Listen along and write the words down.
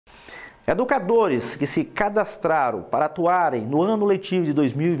Educadores que se cadastraram para atuarem no ano letivo de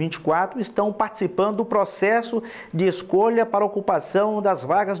 2024 estão participando do processo de escolha para ocupação das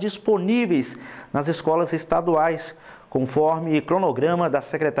vagas disponíveis nas escolas estaduais, conforme cronograma da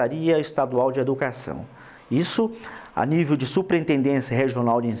Secretaria Estadual de Educação. Isso a nível de Superintendência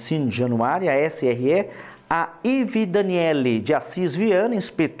Regional de Ensino de Januária, a SRE, a Ive Daniele de Assis Viana,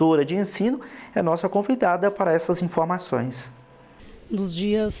 inspetora de ensino, é nossa convidada para essas informações. Nos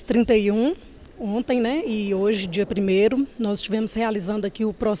dias 31, ontem, e hoje, dia 1º, nós estivemos realizando aqui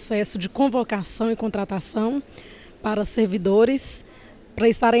o processo de convocação e contratação para servidores para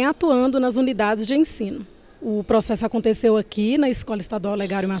estarem atuando nas unidades de ensino. O processo aconteceu aqui na Escola Estadual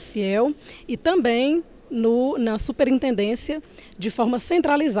Legário Maciel e também na superintendência de forma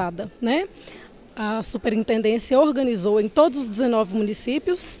centralizada, A superintendência organizou em todos os 19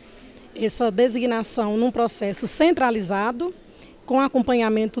 municípios essa designação num processo centralizado, com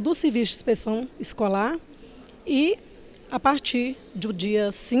acompanhamento do Serviço de Inspeção Escolar, e a partir do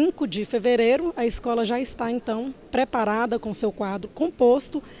dia 5 de fevereiro a escola já está então preparada com seu quadro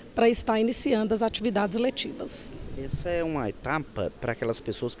composto para estar iniciando as atividades letivas. Essa é uma etapa para aquelas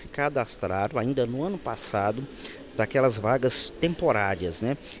pessoas que se cadastraram ainda no ano passado daquelas vagas temporárias,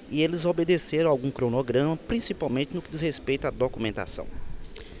 E eles obedeceram a algum cronograma, principalmente no que diz respeito à documentação.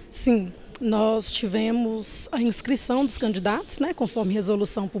 Sim. Nós tivemos a inscrição dos candidatos, conforme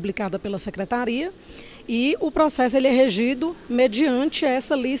resolução publicada pela Secretaria, e o processo ele é regido mediante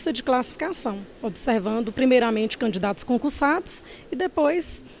essa lista de classificação, observando primeiramente candidatos concursados e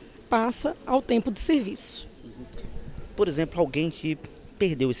depois passa ao tempo de serviço. Por exemplo, alguém que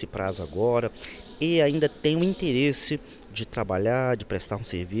perdeu esse prazo agora e ainda tem o interesse de trabalhar, de prestar um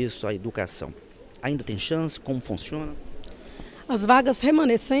serviço à educação, ainda tem chance? Como funciona? As vagas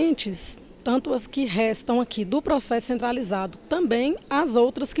remanescentes, tanto as que restam aqui do processo centralizado, também as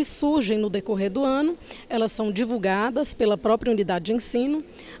outras que surgem no decorrer do ano, elas são divulgadas pela própria unidade de ensino.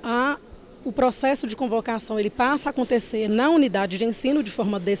 O processo de convocação ele passa a acontecer na unidade de ensino de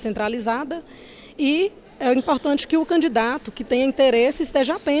forma descentralizada, e é importante que o candidato que tenha interesse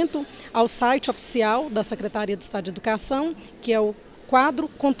esteja atento ao site oficial da Secretaria de Estado de Educação, que é o quadro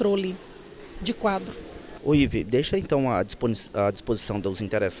controle de quadro. Ô Ive, deixa então à disposição dos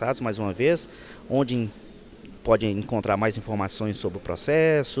interessados, mais uma vez, onde podem encontrar mais informações sobre o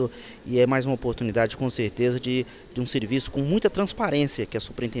processo, e é mais uma oportunidade, com certeza, de um serviço com muita transparência que a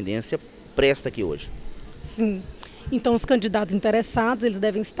superintendência presta aqui hoje. Sim. Então, os candidatos interessados, eles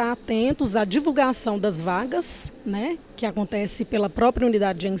devem estar atentos à divulgação das vagas, que acontece pela própria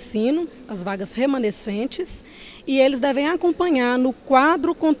unidade de ensino, as vagas remanescentes, e eles devem acompanhar no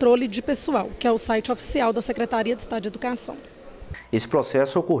quadro controle de pessoal, que é o site oficial da Secretaria de Estado de Educação. Esse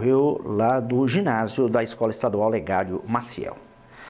processo ocorreu lá do ginásio da Escola Estadual Legário Maciel.